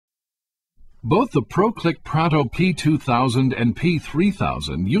Both the Proclick Pronto P2000 and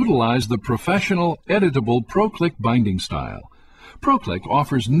P3000 utilize the professional, editable Proclick binding style. Proclick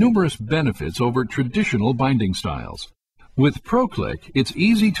offers numerous benefits over traditional binding styles. With Proclick, it's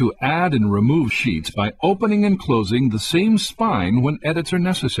easy to add and remove sheets by opening and closing the same spine when edits are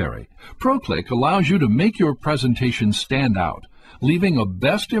necessary. Proclick allows you to make your presentation stand out, leaving a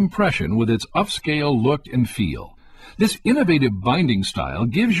best impression with its upscale look and feel. This innovative binding style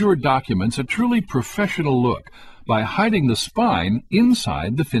gives your documents a truly professional look by hiding the spine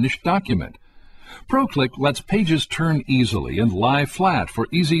inside the finished document. Proclick lets pages turn easily and lie flat for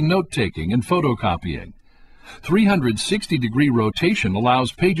easy note-taking and photocopying. 360-degree rotation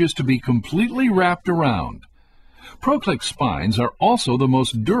allows pages to be completely wrapped around. Proclick spines are also the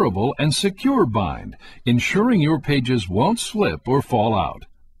most durable and secure bind, ensuring your pages won't slip or fall out.